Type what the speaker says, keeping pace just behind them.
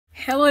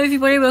Hello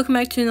everybody, welcome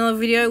back to another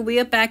video. We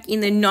are back in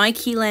the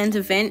Nikeland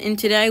event and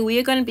today we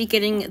are going to be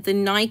getting the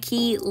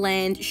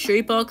Nikeland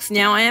shoebox.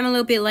 Now I am a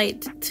little bit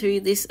late to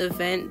this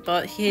event,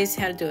 but here's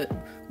how to do it.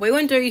 What you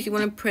want to do is you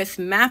want to press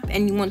map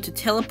and you want to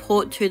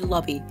teleport to the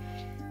lobby.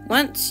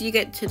 Once you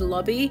get to the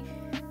lobby,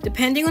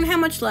 depending on how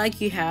much lag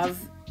you have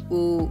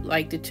will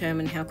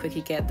determine how quick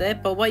you get there.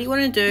 But what you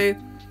want to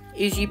do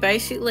is you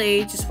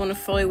basically just want to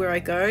follow where I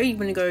go. You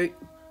want to go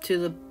to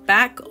the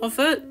back of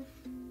it,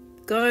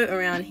 go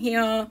around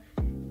here.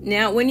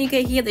 Now when you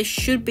get here there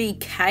should be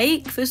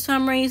cake for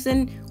some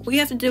reason. All you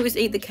have to do is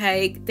eat the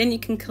cake, then you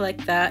can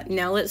collect that.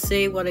 Now let's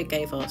see what it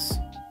gave us.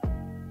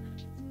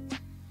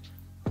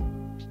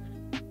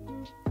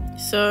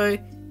 So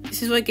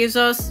this is what it gives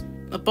us,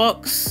 a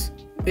box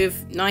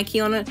with Nike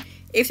on it.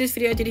 If this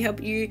video did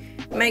help you,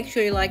 make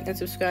sure you like and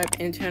subscribe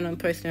and turn on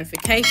post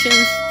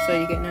notifications so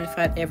you get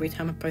notified every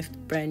time I post a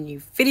brand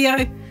new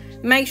video.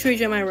 Make sure you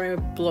join my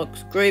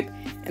Roblox group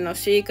and I'll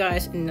see you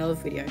guys in another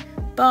video.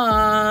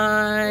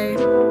 Bye!